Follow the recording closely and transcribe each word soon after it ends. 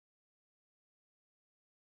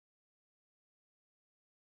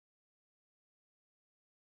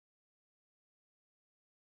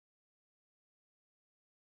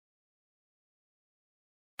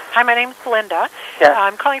Hi, my name's Linda. Yeah.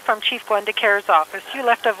 I'm calling from Chief Gwenda Care's office. You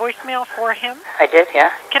left a voicemail for him. I did,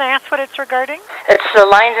 yeah. Can I ask what it's regarding? It's the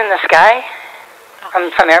lines in the sky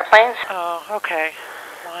from airplanes. Oh, okay.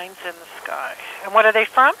 Lines in the sky. And what are they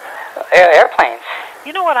from? Airplanes.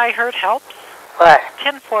 You know what I heard helps? What?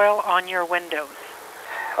 Tinfoil on your windows.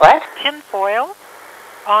 What? Tinfoil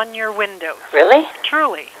on your windows. Really?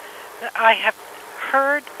 Truly. I have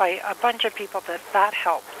heard by a bunch of people that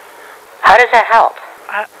helps. How does that help?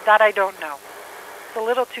 That I don't know. It's a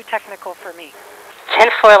little too technical for me.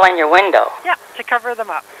 Tinfoil on your window? Yeah, to cover them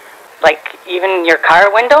up. Like even your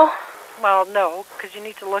car window? Well, no, because you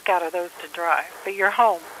need to look out of those to drive. But your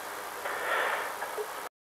home.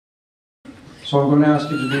 So I'm going to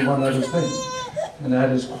ask you to do one other thing, and that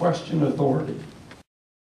is question authority.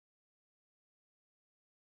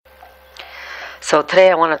 So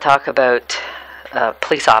today I want to talk about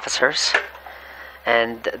police officers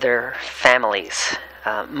and their families,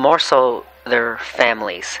 more so their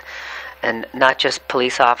families, and not just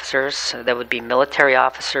police officers. That would be military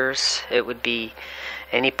officers, it would be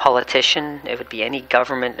any politician, it would be any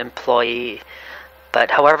government employee,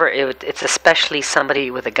 but however, it's especially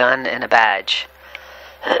somebody with a gun and a badge.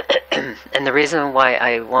 And the reason why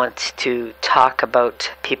I want to talk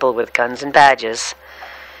about people with guns and badges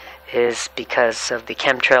is because of the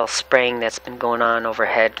chemtrail spraying that's been going on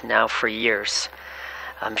overhead now for years.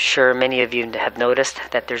 I'm sure many of you have noticed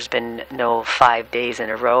that there's been no 5 days in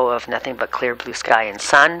a row of nothing but clear blue sky and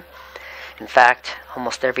sun. In fact,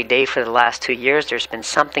 almost every day for the last 2 years there's been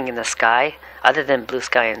something in the sky other than blue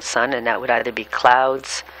sky and sun, and that would either be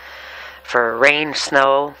clouds for rain,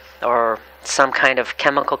 snow, or some kind of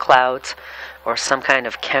chemical clouds, or some kind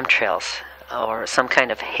of chemtrails, or some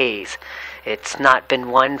kind of haze. It's not been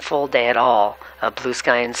one full day at all of blue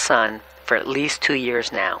sky and sun for at least 2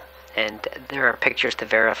 years now. And there are pictures to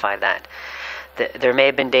verify that. There may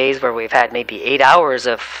have been days where we've had maybe 8 hours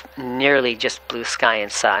of nearly just blue sky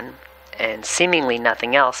and sun and seemingly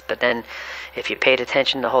nothing else, but then if you paid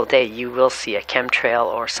attention the whole day, you will see a chemtrail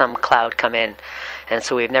or some cloud come in. And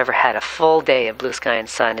so we've never had a full day of blue sky and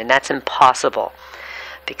sun, and that's impossible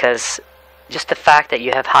because just the fact that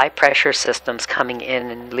you have high pressure systems coming in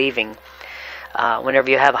and leaving, whenever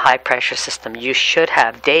you have a high pressure system, you should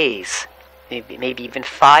have days, maybe even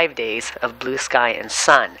 5 days of blue sky and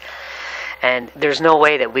sun. And there's no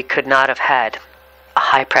way that we could not have had a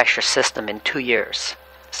high pressure system in 2 years.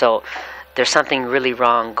 So there's something really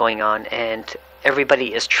wrong going on, and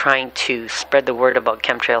everybody is trying to spread the word about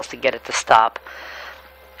chemtrails to get it to stop.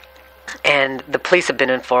 And the police have been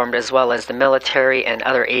informed, as well as the military and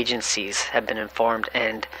other agencies have been informed,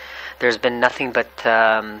 and there's been nothing but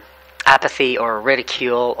apathy or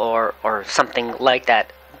ridicule or something like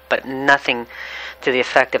that, but nothing to the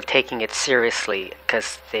effect of taking it seriously,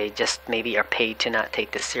 because they just maybe are paid to not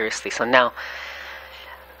take this seriously. So now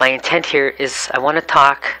my intent here is I want to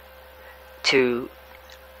talk to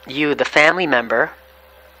you, the family member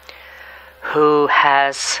who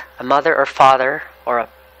has a mother or father or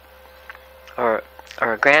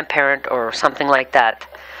a grandparent or something like that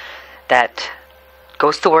that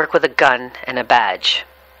goes to work with a gun and a badge.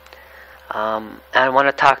 And I want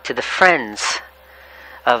to talk to the friends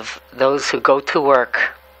of those who go to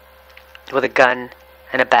work with a gun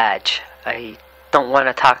and a badge. I don't want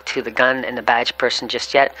to talk to the gun and the badge person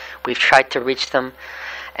just yet. We've tried to reach them,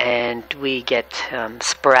 and we get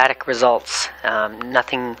sporadic results,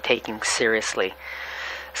 nothing taken seriously.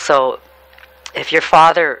 So if your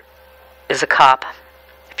father is a cop,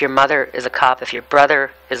 if your mother is a cop, if your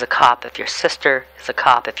brother is a cop, if your sister is a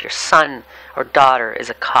cop, if your son or daughter is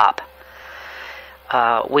a cop,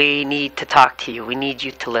 we need to talk to you. We need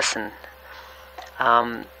you to listen.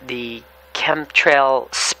 The chemtrail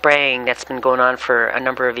spraying that's been going on for a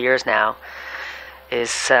number of years now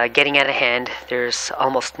is getting out of hand. There's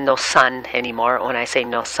almost no sun anymore. When I say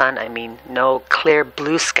no sun, I mean no clear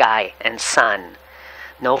blue sky and sun.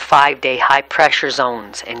 No 5-day high pressure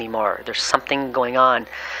zones anymore. There's something going on,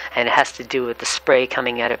 and it has to do with the spray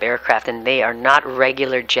coming out of aircraft, and they are not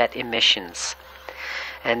regular jet emissions.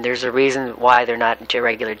 And there's a reason why they're not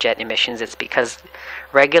regular jet emissions. It's because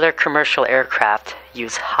regular commercial aircraft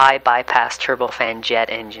use high bypass turbofan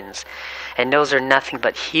jet engines, and those are nothing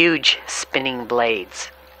but huge spinning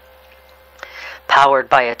blades powered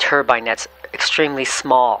by a turbine that's extremely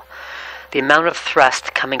small. The amount of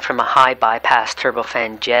thrust coming from a high bypass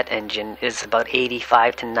turbofan jet engine is about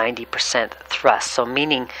 85 to 90% thrust. So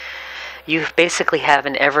meaning you basically have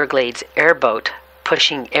an Everglades airboat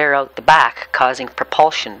pushing air out the back, causing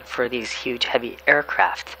propulsion for these huge heavy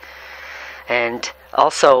aircraft. And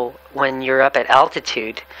also when you're up at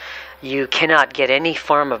altitude, you cannot get any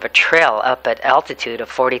form of a trail up at altitude of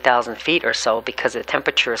 40,000 feet or so because the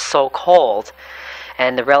temperature is so cold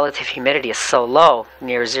and the relative humidity is so low,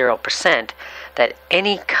 near 0%, that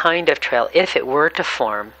any kind of trail, if it were to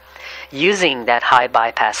form, using that high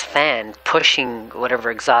bypass fan, pushing whatever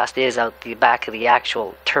exhaust is out the back of the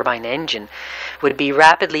actual turbine engine, would be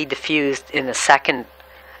rapidly diffused in a second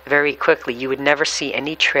very quickly. You would never see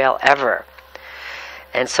any trail ever.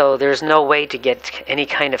 And so there's no way to get any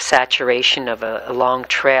kind of saturation of a long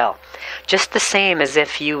trail. Just the same as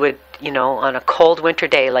if you would, on a cold winter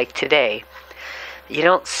day like today, you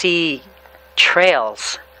don't see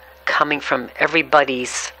trails coming from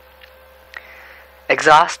everybody's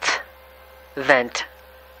exhaust vent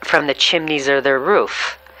from the chimneys or their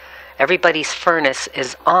roof. Everybody's furnace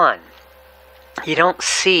is on. You don't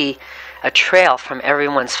see a trail from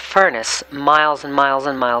everyone's furnace miles and miles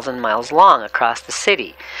and miles and miles long across the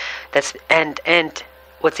city. And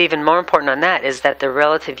what's even more important on that is that the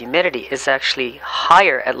relative humidity is actually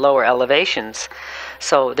higher at lower elevations.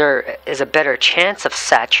 So there is a better chance of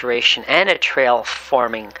saturation and a trail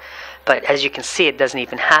forming. But as you can see, it doesn't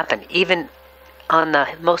even happen, even on the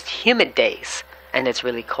most humid days, and it's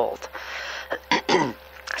really cold. Can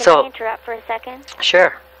I interrupt for a second?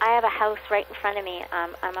 Sure. I have a house right in front of me.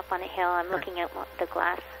 I'm up on a hill. I'm looking out the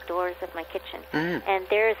glass doors of my kitchen. And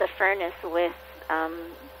there is a furnace with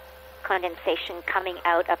condensation coming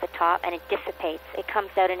out at the top, and it dissipates. It comes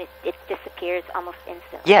out and it disappears almost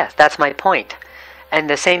instantly. Yes, that's my point. And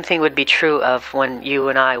the same thing would be true of when you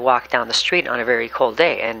and I walk down the street on a very cold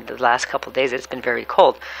day. And the last couple of days it's been very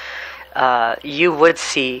cold. You would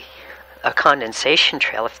see a condensation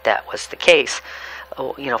trail if that was the case,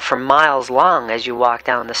 for miles long as you walk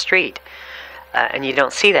down the street. And you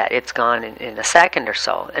don't see that. It's gone in a second or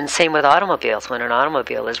so. And same with automobiles. When an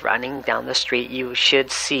automobile is running down the street, you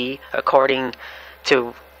should see, according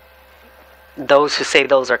to those who say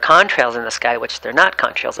those are contrails in the sky, which they're not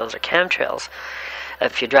contrails, those are chemtrails.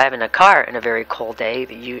 If you're driving a car in a very cold day,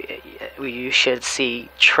 you should see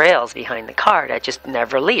trails behind the car that just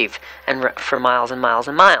never leave, and for miles and miles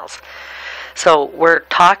and miles. So we're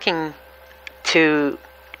talking to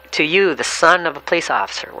you, the son of a police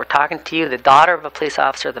officer. We're talking to you, the daughter of a police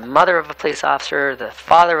officer, the mother of a police officer, the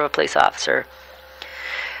father of a police officer.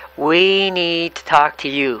 We need to talk to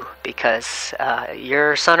you because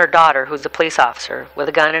your son or daughter, who's a police officer with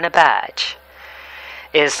a gun and a badge,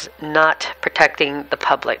 is not protecting the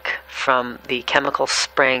public from the chemical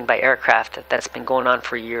spraying by aircraft that's been going on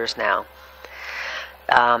for years now.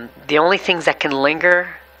 The only things that can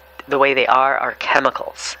linger the way they are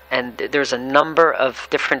chemicals. And there's a number of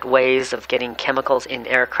different ways of getting chemicals in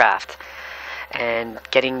aircraft and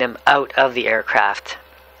getting them out of the aircraft.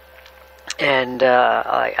 And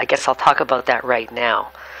I guess I'll talk about that right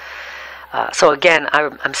now. So again,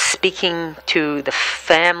 I'm speaking to the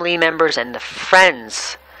family members and the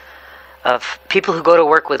friends of people who go to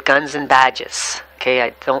work with guns and badges. Okay,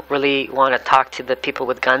 I don't really want to talk to the people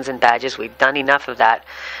with guns and badges. We've done enough of that.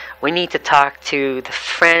 We need to talk to the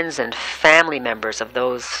friends and family members of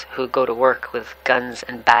those who go to work with guns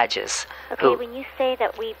and badges. Okay, when you say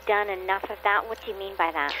that we've done enough of that, what do you mean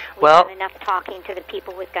by that? We've done enough talking to the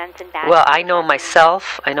people with guns and badges? Well, I know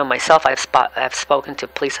myself. I've spoken to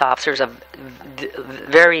police officers of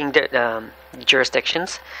varying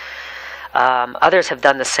jurisdictions. Others have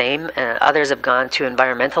done the same. Others have gone to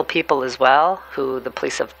environmental people as well, who the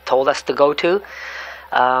police have told us to go to.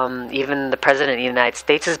 Even the President of the United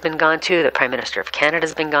States has been gone to. The Prime Minister of Canada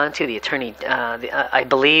has been gone to. The Attorney, I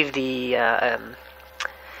believe the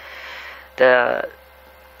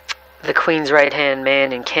Queen's right-hand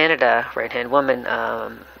man in Canada, right-hand woman,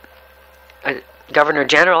 Governor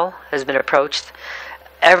General has been approached.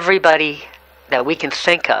 Everybody that we can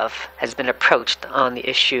think of has been approached on the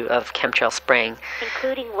issue of chemtrail spraying.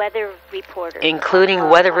 Including weather reporters. Including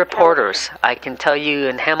weather reporters. I can tell you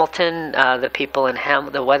in Hamilton, the people in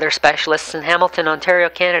the weather specialists in Hamilton, Ontario,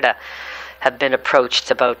 Canada, have been approached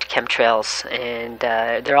about chemtrails, and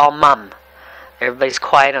they're all mum. Everybody's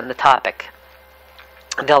quiet on the topic.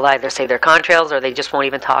 They'll either say they're contrails or they just won't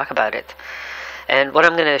even talk about it. And what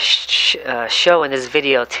I'm going to show in this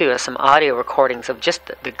video, too, is some audio recordings of just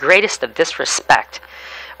the greatest of disrespect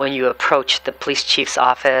when you approach the police chief's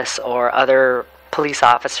office or other police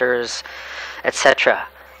officers, etc.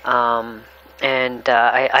 I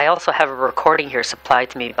also have a recording here supplied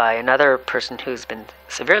to me by another person who's been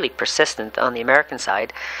severely persistent on the American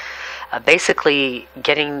side, basically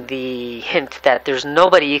getting the hint that there's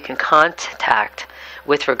nobody you can contact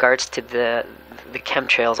with regards to the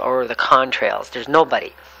chemtrails or the contrails. There's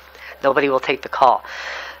nobody. Nobody will take the call.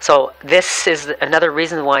 So this is another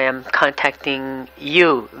reason why I'm contacting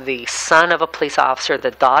you, the son of a police officer, the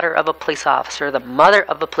daughter of a police officer, the mother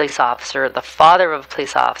of a police officer, the father of a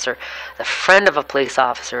police officer, the friend of a police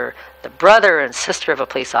officer, the brother and sister of a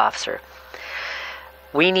police officer.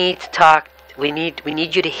 We need to talk. We need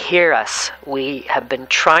you to hear us. We have been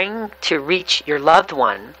trying to reach your loved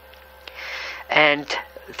one, and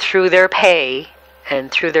through their pay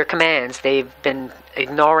and through their commands, they've been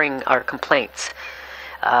ignoring our complaints.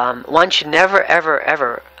 One should never, ever,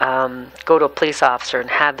 ever go to a police officer and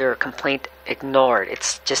have their complaint ignored.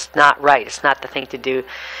 It's just not right. It's not the thing to do.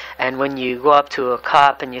 And when you go up to a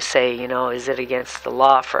cop and you say, is it against the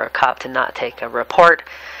law for a cop to not take a report?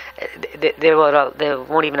 They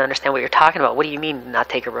won't even understand what you're talking about. What do you mean not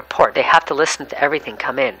take a report? They have to listen to everything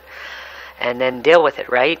come in and then deal with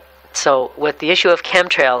it, right? So with the issue of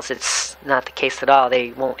chemtrails, it's not the case at all.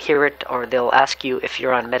 They won't hear it, or they'll ask you if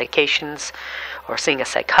you're on medications or seeing a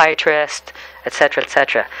psychiatrist, etc.,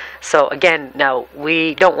 etc. So again, now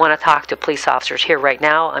we don't want to talk to police officers here right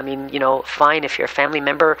now. I mean, fine, if you're a family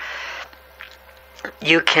member,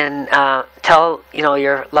 you can tell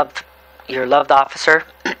your loved officer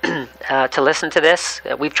to listen to this.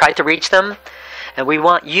 We've tried to reach them, and we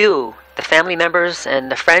want you, the family members and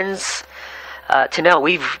the friends, to know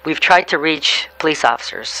we've tried to reach police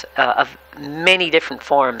officers of many different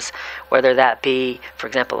forms, whether that be, for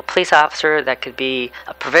example, a police officer, that could be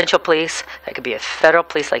a provincial police, that could be a federal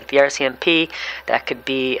police like the RCMP, that could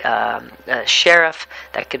be a sheriff,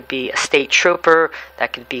 that could be a state trooper,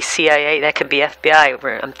 that could be CIA, that could be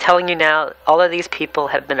FBI. I'm telling you now, all of these people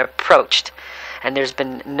have been approached, and there's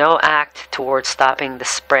been no act towards stopping the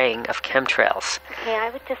spraying of chemtrails. Okay, I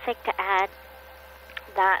would just like to add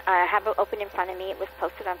that I have it open in front of me. It was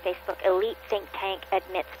posted on Facebook. Elite think tank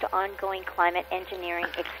admits to ongoing climate engineering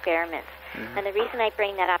experiments. Mm-hmm. And the reason I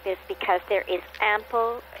bring that up is because there is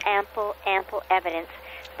ample evidence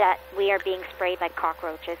that we are being sprayed by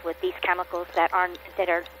cockroaches with these chemicals they're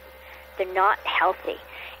not healthy.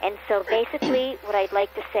 And so basically what I'd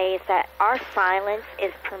like to say is that our silence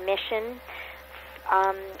is permission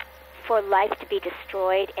for life to be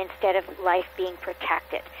destroyed instead of life being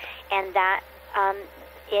protected. And that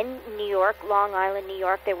in New York, Long Island, New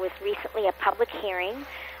York, there was recently a public hearing,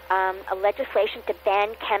 a legislation to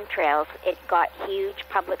ban chemtrails. It got huge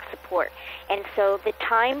public support. And so the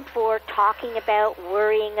time for talking about,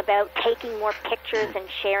 worrying about, taking more pictures and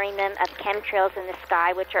sharing them of chemtrails in the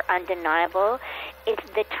sky, which are undeniable,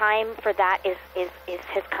 the time for that is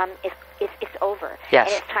over. Yes.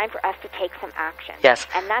 And it's time for us to take some action. Yes.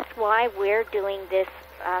 And that's why we're doing this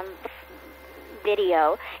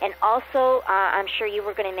video. And also, I'm sure you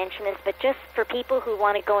were going to mention this, but just for people who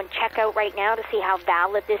want to go and check out right now to see how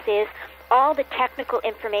valid this is, all the technical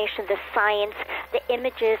information, the science, the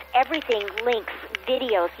images, everything, links,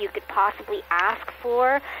 videos you could possibly ask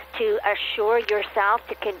for to assure yourself,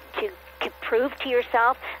 to prove to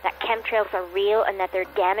yourself that chemtrails are real and that they're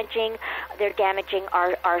damaging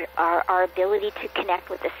our ability to connect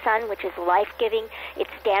with the sun, which is life-giving.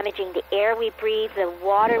 It's damaging the air we breathe, the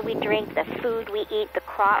water we drink, the food we eat, the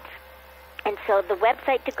crops. And so the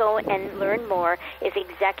website to go and learn more is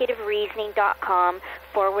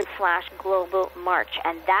executivereasoning.com/global march.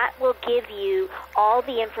 And that will give you all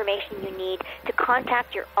the information you need to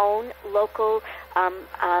contact your own local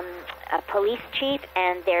police chief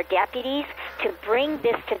and their deputies to bring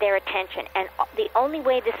this to their attention. And the only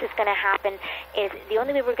way this is going to happen is, the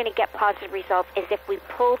only way we're going to get positive results is if we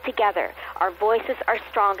pull together. Our voices are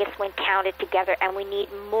strongest when counted together, and we need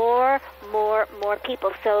more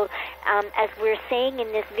people. So as we're saying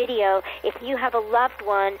in this video, if you have a loved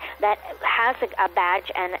one that has a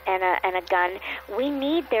badge and a gun, we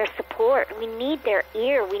need their support. We need their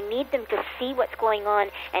ear. We need them to see what's going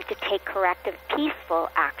on and to take corrective, peaceful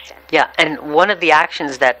action. Yeah, and one of the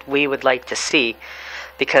actions that we would like to see,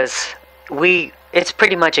 because it's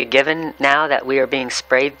pretty much a given now that we are being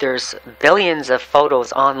sprayed. There's billions of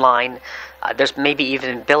photos online. There's maybe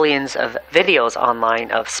even billions of videos online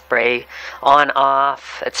of spray on,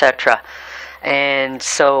 off, etc. And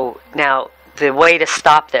so now the way to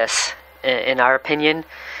stop this, in our opinion,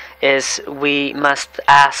 is we must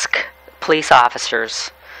ask police officers,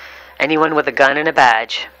 anyone with a gun and a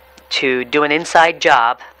badge, to do an inside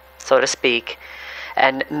job, so to speak,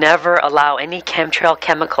 and never allow any chemtrail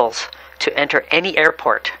chemicals to enter any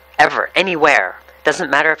airport, ever, anywhere.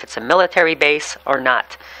 Doesn't matter if it's a military base or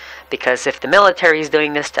not. Because if the military is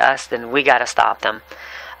doing this to us, then we got to stop them.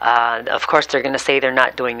 Of course, they're going to say they're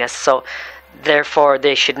not doing this. So, therefore,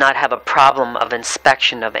 they should not have a problem of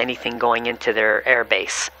inspection of anything going into their air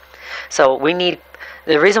base. So we need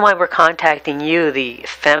The reason why we're contacting you, the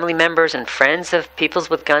family members and friends of peoples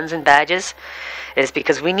with guns and badges, is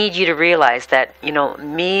because we need you to realize that,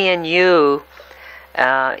 me and you,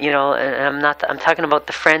 and I'm talking about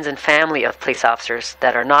the friends and family of police officers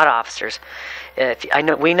that are not officers.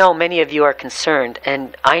 We know many of you are concerned,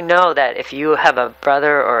 and I know that if you have a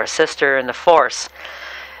brother or a sister in the force,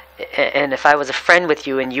 and if I was a friend with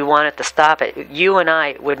you and you wanted to stop it, you and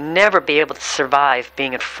I would never be able to survive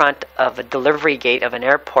being in front of a delivery gate of an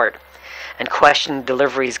airport and question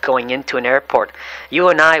deliveries going into an airport. You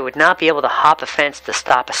and I would not be able to hop a fence to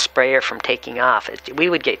stop a sprayer from taking off. We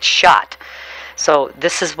would get shot. So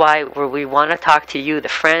this is why we want to talk to you, the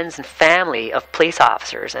friends and family of police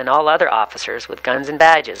officers and all other officers with guns and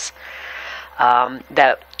badges,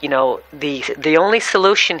 that the only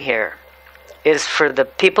solution here is for the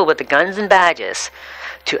people with the guns and badges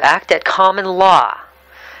to act at common law,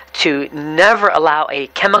 to never allow a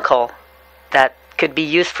chemical that could be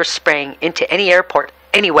used for spraying into any airport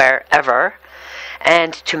anywhere ever,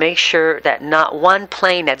 and to make sure that not one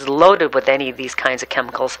plane that's loaded with any of these kinds of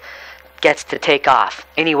chemicals gets to take off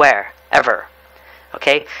anywhere ever.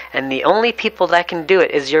 Okay? And the only people that can do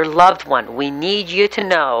it is your loved one. We need you to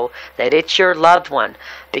know that it's your loved one,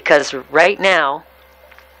 because right now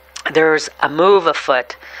there's a move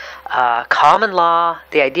afoot. Common law,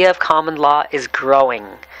 the idea of common law is growing.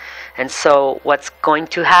 And so what's going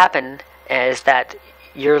to happen is that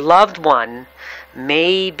your loved one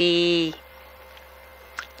may be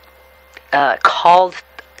called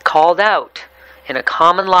out in a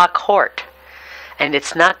common law court. And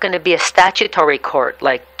it's not going to be a statutory court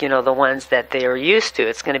like, the ones that they are used to.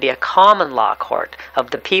 It's going to be a common law court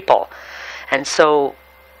of the people. And so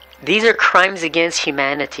these are crimes against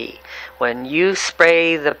humanity. When you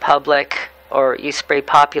spray the public or you spray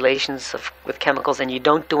populations with chemicals and you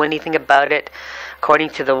don't do anything about it, according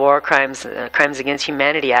to the War Crimes Against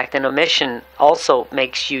Humanity Act, an omission also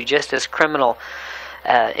makes you just as criminal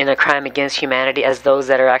in a crime against humanity as those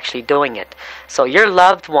that are actually doing it. So your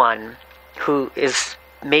loved one who is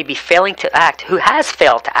maybe failing to act, who has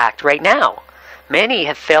failed to act right now. Many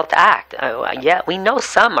have failed to act. Yeah, we know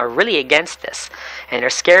some are really against this and are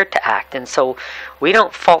scared to act. And so we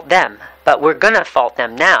don't fault them, but we're going to fault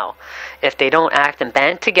them now if they don't act and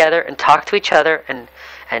band together and talk to each other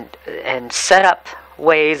and set up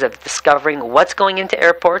ways of discovering what's going into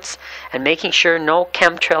airports and making sure no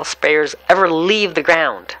chemtrail sprayers ever leave the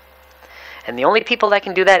ground. And the only people that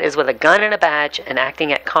can do that is with a gun and a badge and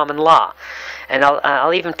acting at common law. And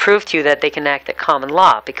I'll even prove to you that they can act at common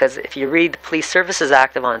law, because if you read the Police Services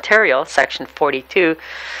Act of Ontario, Section 42,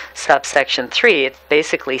 subsection 3, it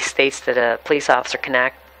basically states that a police officer can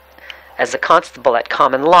act as a constable at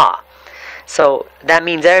common law. So that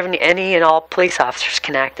means any and all police officers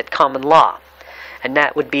can act at common law. And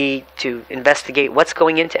that would be to investigate what's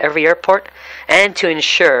going into every airport and to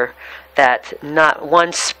ensure that not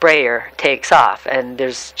one sprayer takes off. And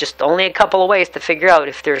there's just only a couple of ways to figure out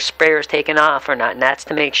if there's sprayers taken off or not, and that's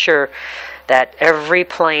to make sure that every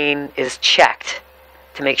plane is checked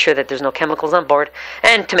to make sure that there's no chemicals on board,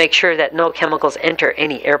 and to make sure that no chemicals enter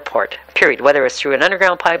any airport, period, whether it's through an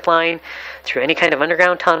underground pipeline, through any kind of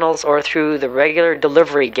underground tunnels, or through the regular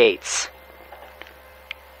delivery gates.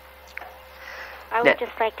 I would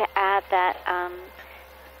just like to add that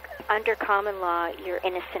under common law, you're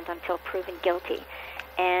innocent until proven guilty.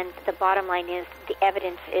 And the bottom line is the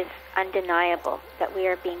evidence is undeniable that we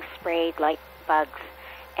are being sprayed like bugs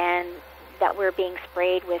and that we're being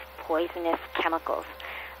sprayed with poisonous chemicals.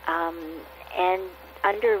 And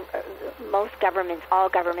under most governments, all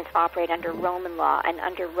governments operate under Roman law, and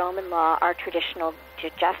under Roman law, our traditional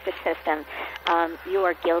justice system, you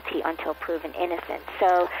are guilty until proven innocent.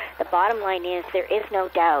 So the bottom line is there is no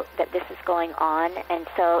doubt that this is going on, and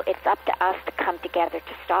so it's up to us to come together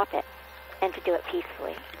to stop it and to do it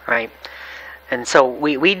peacefully. Right. And so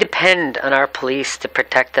we depend on our police to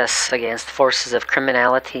protect us against forces of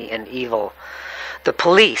criminality and evil. The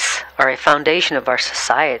police are a foundation of our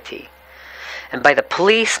society. And by the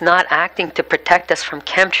police not acting to protect us from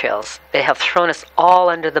chemtrails, they have thrown us all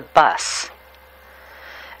under the bus.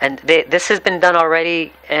 And this has been done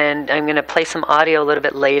already, and I'm going to play some audio a little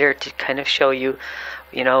bit later to kind of show you,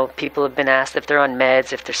 people have been asked if they're on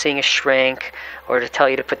meds, if they're seeing a shrink, or to tell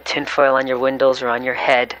you to put tinfoil on your windows or on your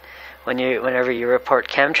head whenever you report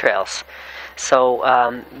chemtrails. So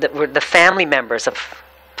the family members of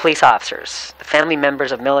police officers, the family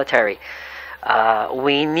members of military,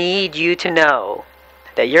 we need you to know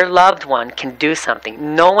that your loved one can do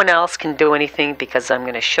something. No one else can do anything, because I'm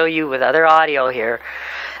going to show you with other audio here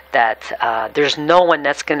that there's no one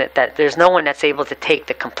that's able to take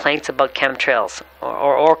the complaints about chemtrails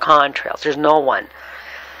or contrails. There's no one.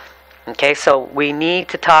 Okay, so we need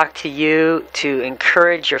to talk to you to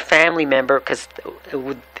encourage your family member, because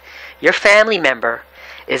your family member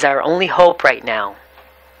is our only hope right now.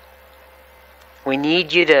 We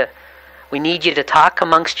need you to talk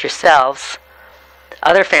amongst yourselves,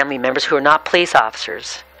 other family members who are not police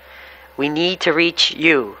officers. We need to reach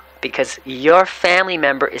you because your family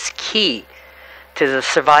member is key to the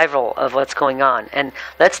survival of what's going on. And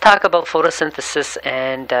let's talk about photosynthesis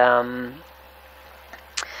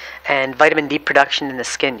and vitamin D production in the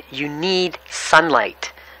skin. You need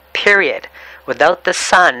sunlight, period. Without the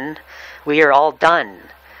sun, we are all done.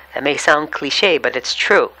 That may sound cliche, but it's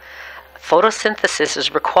true. Photosynthesis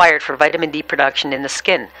is required for vitamin D production in the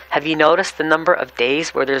skin. Have you noticed the number of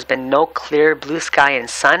days where there's been no clear blue sky and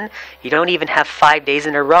sun? You don't even have 5 days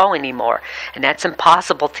in a row anymore. And that's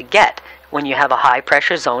impossible to get when you have a high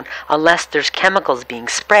pressure zone unless there's chemicals being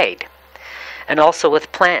sprayed. And also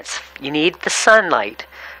with plants, you need the sunlight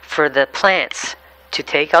for the plants to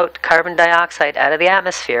take out carbon dioxide out of the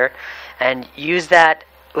atmosphere and use that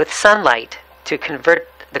with sunlight to convert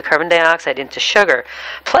the carbon dioxide into sugar,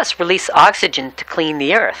 plus release oxygen to clean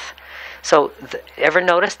the earth. So, ever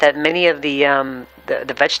notice that many of the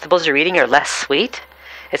vegetables you're eating are less sweet?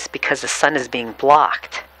 It's because the sun is being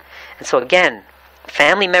blocked. And so again,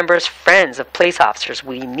 family members, friends of police officers,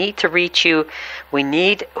 we need to reach you. We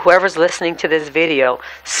need whoever's listening to this video,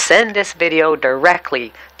 send this video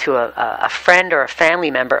directly to a friend or a family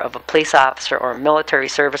member of a police officer or a military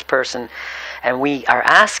service person. And we are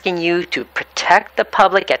asking you to protect the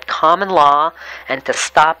public at common law and to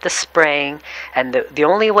stop the spraying. And the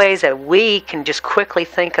only ways that we can just quickly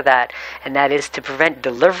think of that, and that is to prevent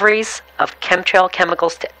deliveries of chemtrail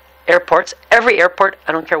chemicals to airports, every airport,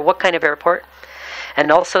 I don't care what kind of airport,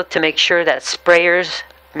 and also to make sure that sprayers,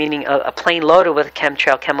 meaning a plane loaded with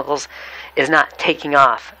chemtrail chemicals, is not taking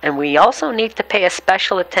off. And we also need to pay a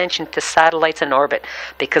special attention to satellites in orbit,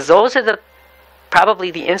 because those are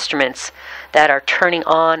probably the instruments that are turning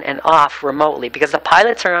on and off remotely, because the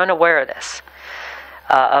pilots are unaware of this,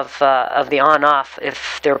 of the on-off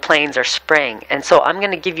if their planes are spraying. And so I'm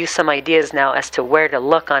going to give you some ideas now as to where to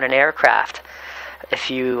look on an aircraft if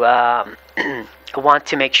you want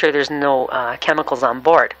to make sure there's no chemicals on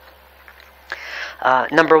board.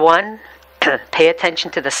 Number one, pay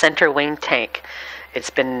attention to the center wing tank. It's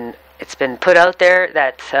been put out there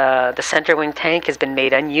that the center wing tank has been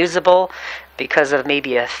made unusable because of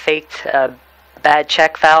maybe a faked bad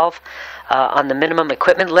check valve on the minimum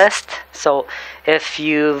equipment list. So if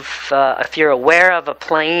you're aware of a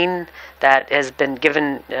plane that has been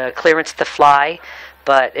given clearance to fly,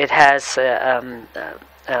 but it has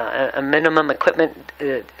a minimum equipment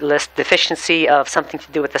list deficiency of something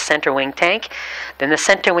to do with the center wing tank, then the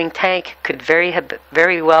center wing tank could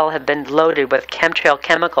very well have been loaded with chemtrail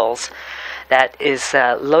chemicals that is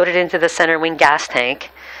loaded into the center wing gas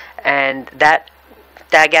tank, and that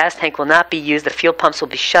gas tank will not be used. The fuel pumps will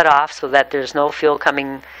be shut off so that there's no fuel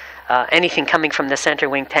coming, anything coming from the center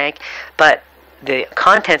wing tank, but the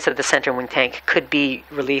contents of the center wing tank could be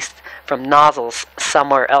released from nozzles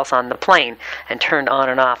somewhere else on the plane and turned on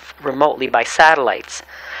and off remotely by satellites.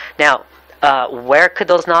 Now, where could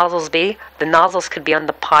those nozzles be? The nozzles could be on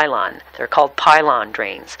the pylon. They're called pylon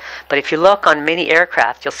drains. But if you look on many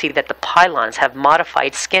aircraft, you'll see that the pylons have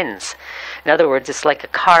modified skins. In other words, it's like a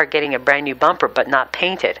car getting a brand new bumper but not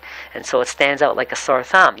painted, and so it stands out like a sore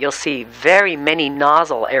thumb. You'll see very many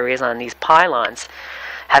nozzle areas on these pylons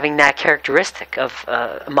having that characteristic of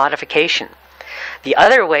modification. The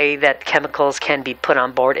other way that chemicals can be put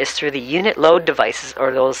on board is through the unit load devices,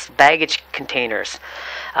 or those baggage containers.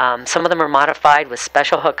 Some of them are modified with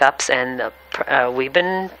special hookups, and we've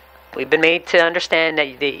been made to understand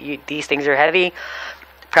that these things are heavy.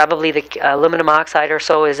 Probably the aluminum oxide or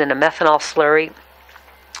so is in a methanol slurry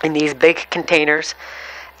in these big containers.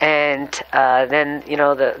 And then,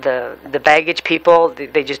 the baggage people,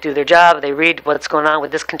 they just do their job. They read what's going on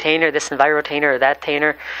with this container, this envirotainer or that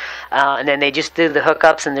container, and then they just do the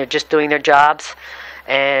hookups, and they're just doing their jobs.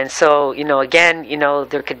 And so, again,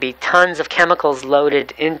 there could be tons of chemicals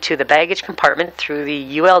loaded into the baggage compartment through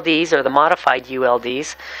the ULDs or the modified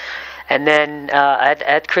ULDs. And then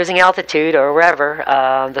at cruising altitude or wherever,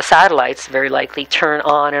 the satellites very likely turn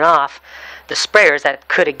on and off the sprayers that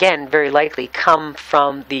could, again, very likely come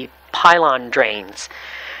from the pylon drains.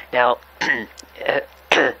 Now,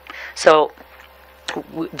 so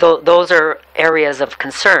those are areas of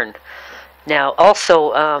concern. Now,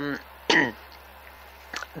 also,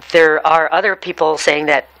 there are other people saying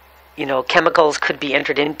that, chemicals could be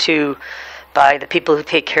entered into by the people who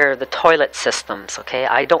take care of the toilet systems. Okay,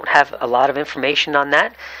 I don't have a lot of information on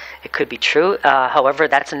that. It could be true. However,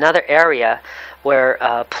 that's another area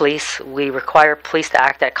where we require police to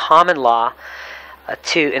act at common law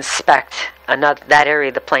to inspect that area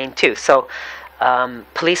of the plane too. So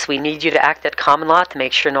police, we need you to act at common law to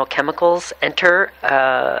make sure no chemicals enter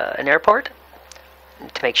an airport,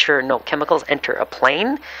 to make sure no chemicals enter a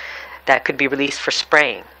plane that could be released for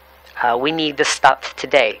spraying. We need this stuff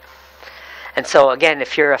today. And so again,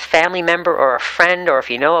 if you're a family member or a friend, or if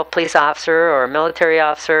you know a police officer or a military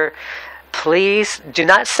officer, please do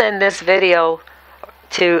not send this video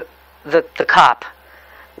to the cop.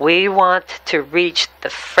 We want to reach the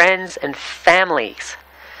friends and families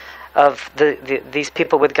of these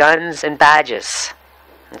people with guns and badges.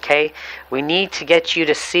 Okay? We need to get you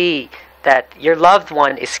to see that your loved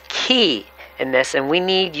one is key in this, and we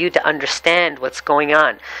need you to understand what's going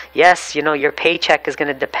on. Yes, your paycheck is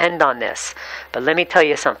going to depend on this, but let me tell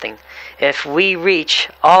you something. If we reach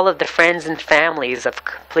all of the friends and families of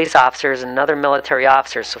police officers and other military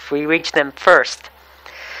officers, if we reach them first,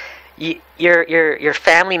 your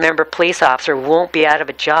family member police officer won't be out of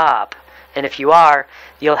a job, and if you are,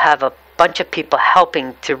 you'll have a bunch of people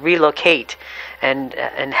helping to relocate and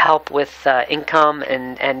help with income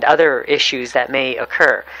and other issues that may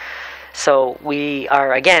occur. So we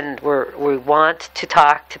want to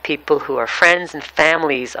talk to people who are friends and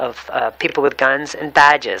families of people with guns and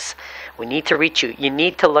badges. We need to reach you. You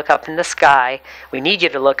need to look up in the sky. We need you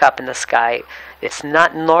to look up in the sky. It's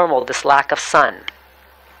not normal, this lack of sun.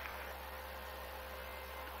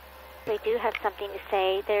 They do have something to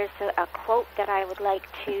say. There's a quote that I would like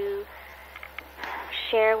to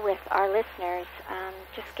share with our listeners.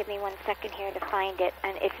 Just give me 1 second here to find it,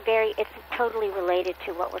 and it's totally related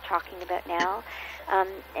to what we're talking about now,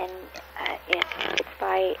 and it's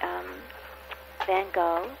by Van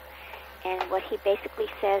Gogh, and what he basically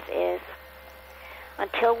says is,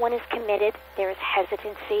 until one is committed, there is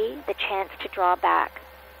hesitancy, the chance to draw back.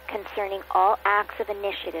 Concerning all acts of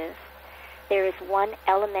initiative, there is one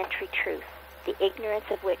elementary truth, the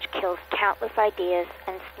ignorance of which kills countless ideas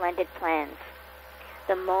and splendid plans.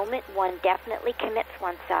 The moment one definitely commits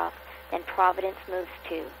oneself, then providence moves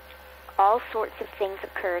too. All sorts of things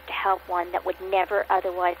occur to help one that would never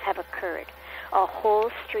otherwise have occurred. A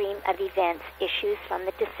whole stream of events issues from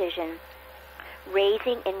the decision,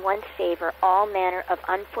 raising in one's favor all manner of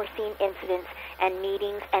unforeseen incidents and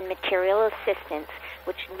meetings and material assistance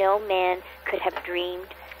which no man could have dreamed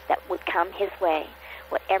that would come his way.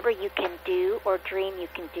 Whatever you can do or dream you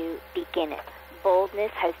can do, begin it.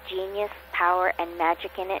 Boldness has genius, power, and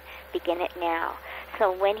magic in it. Begin it now.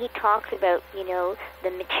 So when he talks about, the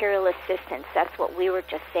material assistance, that's what we were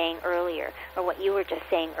just saying earlier, or what you were just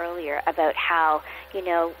saying earlier about how,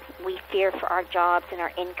 we fear for our jobs and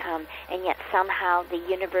our income, and yet somehow the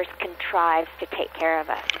universe contrives to take care of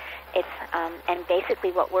us. It's and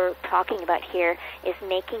basically what we're talking about here is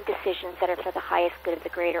making decisions that are for the highest good of the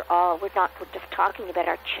greater all. We're just talking about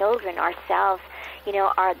our children, ourselves,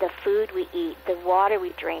 the food we eat, the water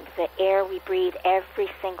we drink, the air we breathe every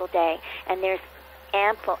single day. And there's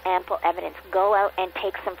ample evidence. Go out and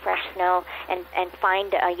take some fresh snow and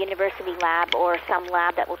find a university lab or some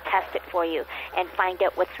lab that will test it for you and find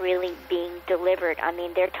out what's really being delivered. I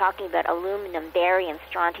mean, they're talking about aluminum, barium,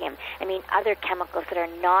 strontium. I mean, other chemicals that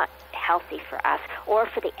are not healthy for us or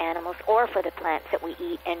for the animals or for the plants that we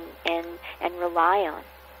eat and rely on.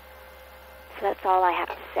 So that's all I have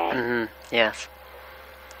to say. Mm-hmm. Yes.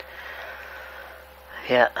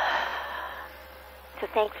 Yeah. So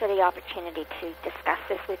thanks for the opportunity to discuss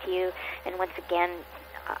this with you. And once again,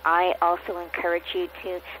 I also encourage you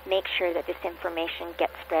to make sure that this information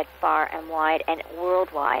gets spread far and wide and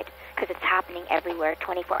worldwide, because it's happening everywhere,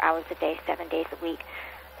 24 hours a day, 7 days a week,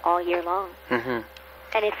 all year long. Mm-hmm.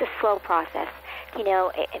 And it's a slow process.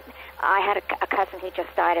 I had a cousin who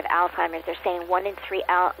just died of Alzheimer's. They're saying one in three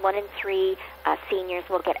seniors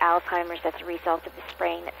will get Alzheimer's as a result of the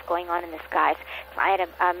spraying that's going on in the skies. So I had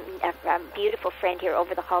a beautiful friend here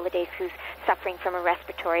over the holidays who's suffering from a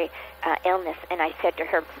respiratory illness, and I said to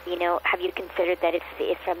her, have you considered that it's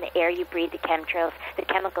from the air you breathe, the chemtrails, the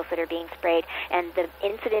chemicals that are being sprayed, and the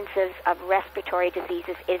incidence of respiratory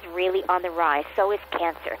diseases is really on the rise. So is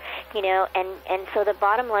cancer, and so the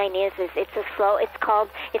bottom line is it's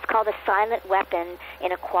called a silent weapon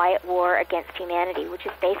in a quiet war against humanity, which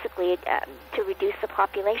is basically to reduce the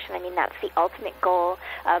population. I mean, that's the ultimate goal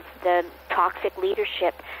of the toxic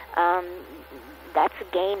leadership. That's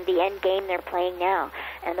the end game they're playing now.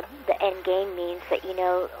 And the end game means that,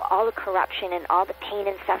 all the corruption and all the pain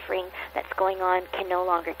and suffering that's going on can no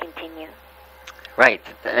longer continue. Right.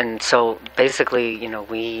 And so basically,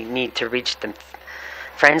 we need to reach the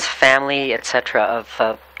friends, family, etc.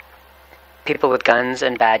 of people with guns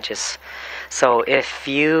and badges. So if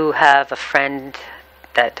you have a friend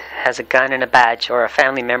that has a gun and a badge, or a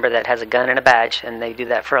family member that has a gun and a badge, and they do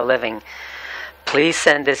that for a living, please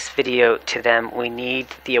send this video to them. We need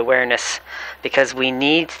the awareness, because we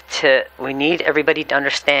need everybody to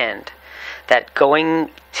understand that going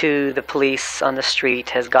to the police on the street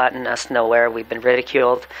has gotten us nowhere. We've been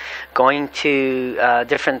ridiculed. Going to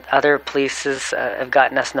different other places have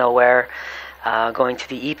gotten us nowhere. Going to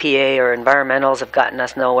the EPA or environmentals have gotten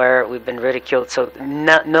us nowhere. We've been ridiculed. So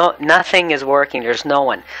nothing is working. There's no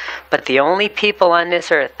one. But the only people on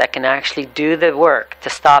this earth that can actually do the work to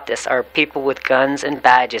stop this are people with guns and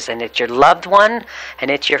badges. And it's your loved one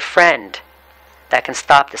and it's your friend that can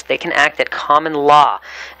stop this. They can act at common law.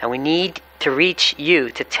 And we need to reach you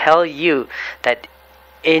to tell you that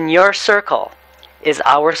in your circle is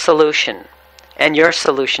our solution, and your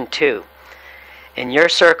solution too. In your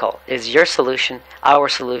circle is your solution, our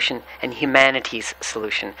solution, and humanity's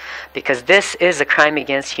solution. Because this is a crime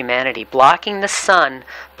against humanity. Blocking the sun,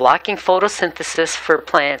 blocking photosynthesis for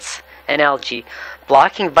plants and algae,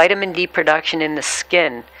 blocking vitamin D production in the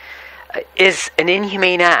skin is an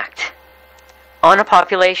inhumane act on a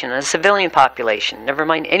population, a civilian population, never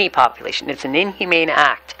mind any population. It's an inhumane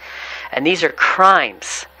act. And these are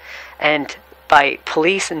crimes. And by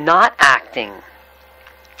police not acting,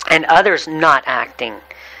 and others not acting,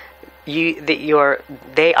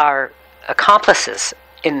 they are accomplices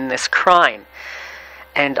in this crime.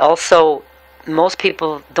 And also, most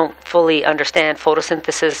people don't fully understand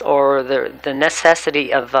photosynthesis or the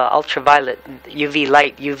necessity of ultraviolet UV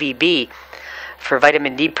light, UVB, for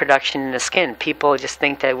vitamin D production in the skin. People just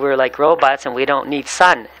think that we're like robots and we don't need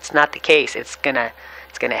sun. It's not the case. It's gonna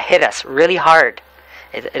hit us really hard.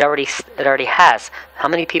 It already has. How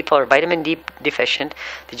many people are vitamin D deficient?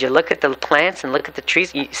 Did you look at the plants and look at the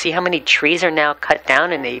trees? You see how many trees are now cut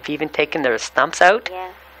down, and they've even taken their stumps out?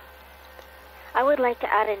 Yes. I would like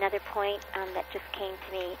to add another point that just came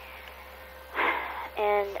to me,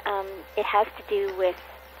 and it has to do with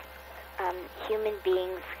human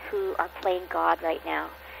beings who are playing God right now.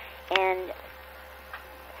 And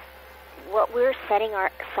what we're setting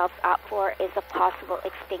ourselves up for is a possible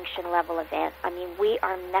extinction level event. I mean, we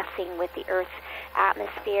are messing with the Earth's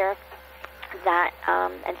atmosphere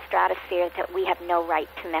and stratosphere that we have no right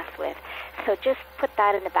to mess with. So just put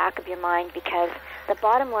that in the back of your mind, because the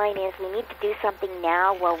bottom line is we need to do something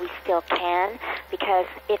now while we still can, because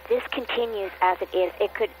if this continues as it is,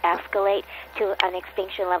 it could escalate to an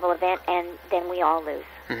extinction level event, and then we all lose.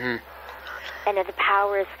 Mm-hmm. And the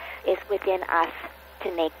power is within us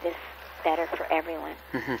to make this better for everyone.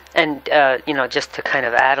 Mm-hmm. And just to kind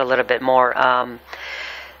of add a little bit more,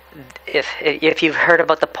 if you've heard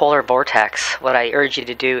about the polar vortex, what I urge you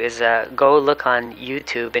to do is go look on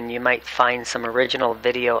YouTube, and you might find some original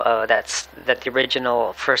video that the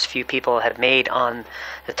original first few people have made on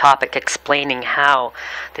the topic, explaining how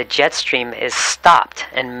the jet stream is stopped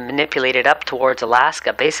and manipulated up towards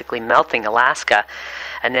Alaska, basically melting Alaska,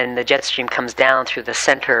 and then the jet stream comes down through the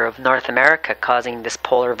center of North America, causing this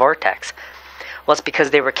polar vortex. Well, it's because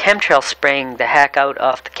they were chemtrail spraying the heck out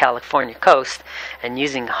off the California coast and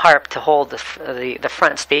using HARP to hold the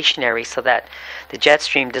front stationary so that the jet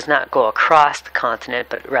stream does not go across the continent,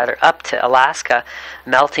 but rather up to Alaska,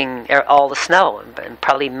 melting all the snow and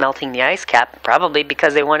probably melting the ice cap, probably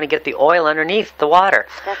because they want to get the oil underneath the water.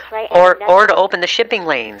 That's right. Or to open the shipping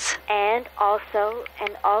lanes. And also,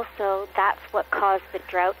 that's what caused the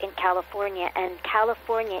drought in California. And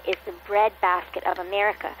California is the breadbasket of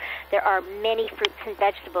America. There are many fruits and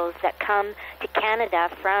vegetables that come to Canada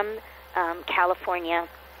from California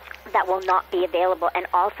that will not be available, and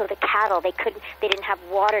also the cattle. They didn't have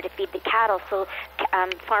water to feed the cattle, so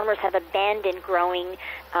farmers have abandoned growing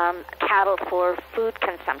cattle for food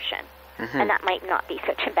consumption. Mm-hmm. And that might not be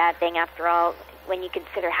such a bad thing after all, when you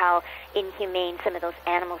consider how inhumane some of those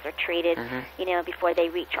animals are treated, mm-hmm. Before they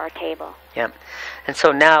reach our table. Yeah. And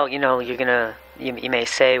so now, you may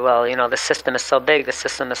say, well, the system is so big, the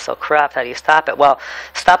system is so corrupt, how do you stop it? Well,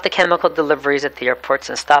 stop the chemical deliveries at the airports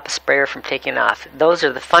and stop a sprayer from taking off. Those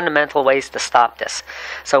are the fundamental ways to stop this.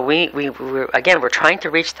 So we're trying to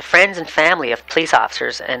reach the friends and family of police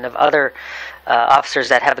officers and of other officers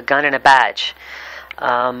that have a gun and a badge.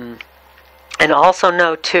 And also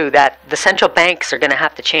know, too, that the central banks are going to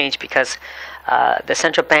have to change, because the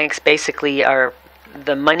central banks basically are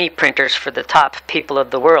the money printers for the top people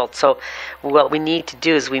of the world. So what we need to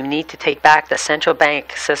do is we need to take back the central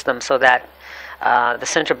bank system so that the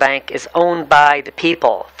central bank is owned by the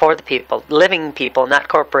people, for the people, living people, not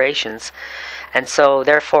corporations. And so,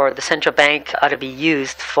 therefore, the central bank ought to be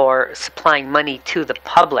used for supplying money to the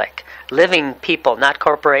public living people, not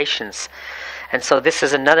corporations. And so this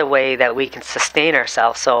is another way that we can sustain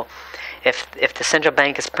ourselves. So if the central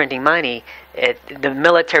bank is printing money, the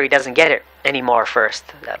military doesn't get it anymore first.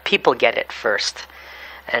 People get it first.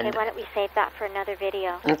 And okay, why don't we save that for another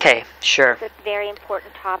video? Okay, sure. It's a very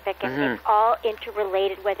important topic, and it's all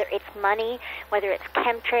interrelated, whether it's money, whether it's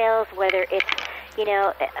chemtrails, whether it's,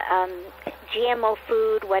 GMO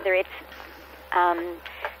food, whether it's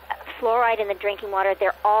fluoride in the drinking water.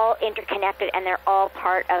 They're all interconnected, and they're all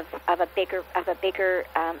part of a bigger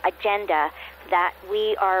agenda that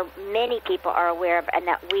many people are aware of, and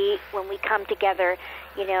that when we come together,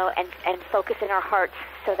 and focus in our hearts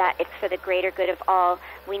so that it's for the greater good of all,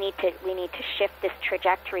 we need to shift this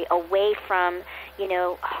trajectory away from,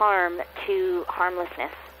 harm to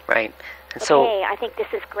harmlessness. Right. And so, okay, I think this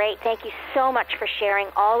is great. Thank you so much for sharing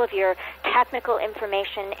all of your technical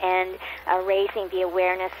information and raising the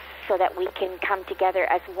awareness so that we can come together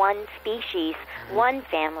as one species, one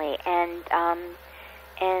family, and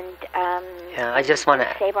I just want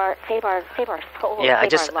to save our souls, yeah,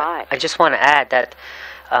 save our lives. I just want to add that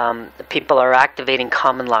people are activating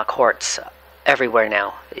common law courts everywhere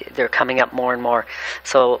now. They're coming up more and more.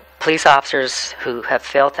 So police officers who have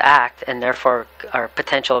failed to act and therefore are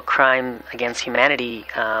potential crime against humanity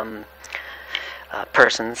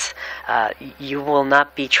persons, you will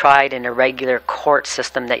not be tried in a regular court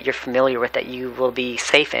system that you're familiar with, that you will be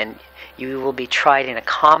safe in. You will be tried in a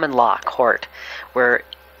common law court where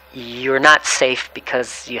you're not safe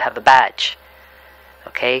because you have a badge.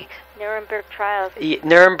 Okay? Nuremberg trials.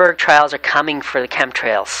 Nuremberg trials are coming for the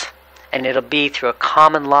chemtrails, and it'll be through a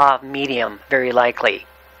common law medium, very likely.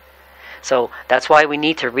 So that's why we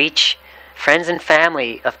need to reach friends and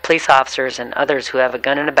family of police officers and others who have a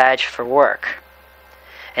gun and a badge for work.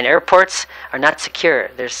 And airports are not secure.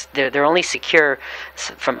 They're only secure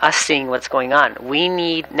from us seeing what's going on. We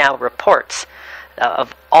need now reports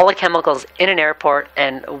of all the chemicals in an airport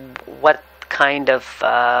and what kind of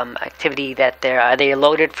activity that are they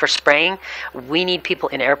loaded for spraying. We need people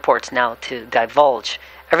in airports now to divulge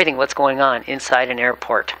everything what's going on inside an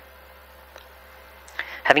airport.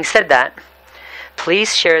 Having said that,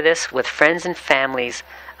 please share this with friends and families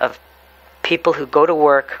of people who go to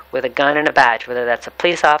work with a gun and a badge, whether that's a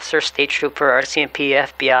police officer, state trooper, RCMP,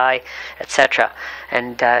 FBI, etc.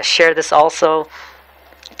 And share this also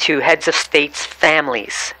to heads of states'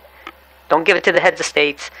 families. Don't give it to the heads of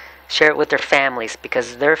states. Share it with their families,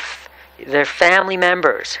 because their family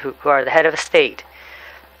members who are the head of a state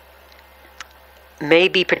may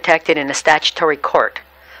be protected in a statutory court,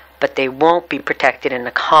 but they won't be protected in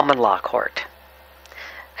a common law court.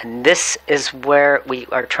 And this is where we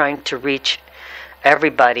are trying to reach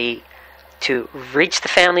everybody, to reach the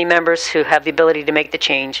family members who have the ability to make the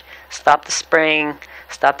change, stop the spraying,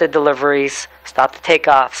 stop the deliveries, stop the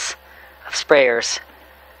takeoffs of sprayers.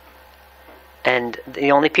 And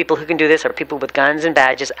the only people who can do this are people with guns and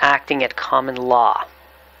badges acting at common law.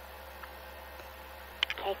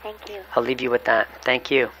 Okay, thank you. I'll leave you with that.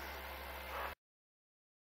 Thank you.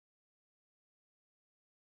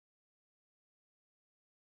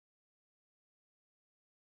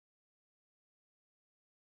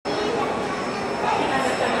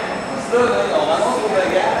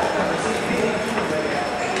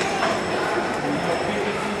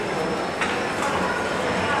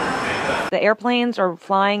 The airplanes are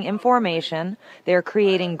flying in formation. They're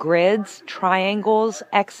creating grids, triangles,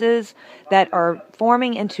 X's that are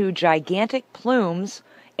forming into gigantic plumes,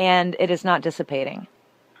 and it is not dissipating.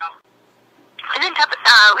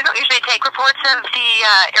 We don't usually take reports of the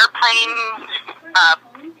airplane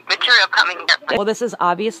material coming here. Well, this is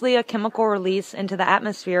obviously a chemical release into the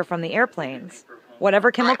atmosphere from the airplanes.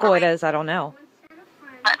 Whatever chemical it is, I don't know.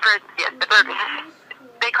 But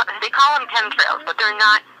they call them chemtrails, but they're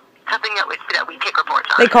not something that we take reports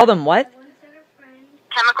on. They call them what?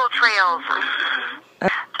 Chemical trails.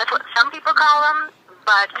 That's what some people call them,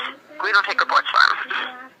 but we don't take reports for them.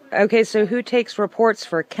 Okay, so who takes reports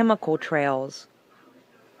for chemical trails?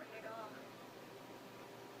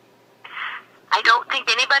 I don't think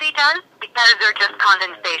anybody does, because they're just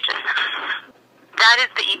condensation. That is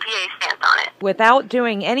the EPA stance on it. Without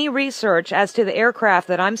doing any research as to the aircraft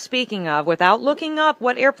that I'm speaking of, without looking up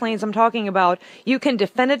what airplanes I'm talking about, you can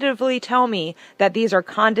definitively tell me that these are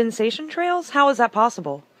condensation trails? How is that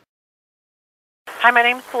possible? Hi, my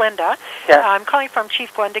name's Linda. Yeah. I'm calling from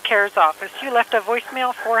Chief Glenda Care's office. You left a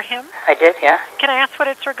voicemail for him. I did, yeah. Can I ask what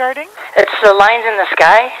it's regarding? It's the lines in the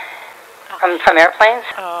sky from airplanes.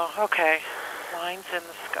 Oh, okay. Lines in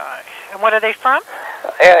the sky. And what are they from?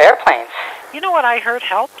 Airplanes. You know what I heard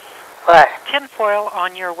helps? What? Tinfoil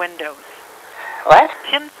on your windows. What?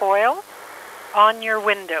 Tinfoil on your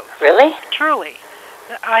windows. Really? Truly.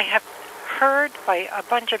 I have heard by a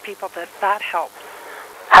bunch of people that helps.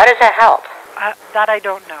 How does that help? That I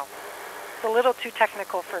don't know. It's a little too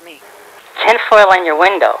technical for me. Tinfoil on your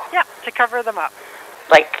window? Yeah, to cover them up.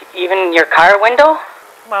 Like even your car window?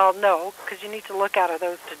 Well, no, because you need to look out of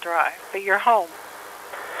those to drive. But your home.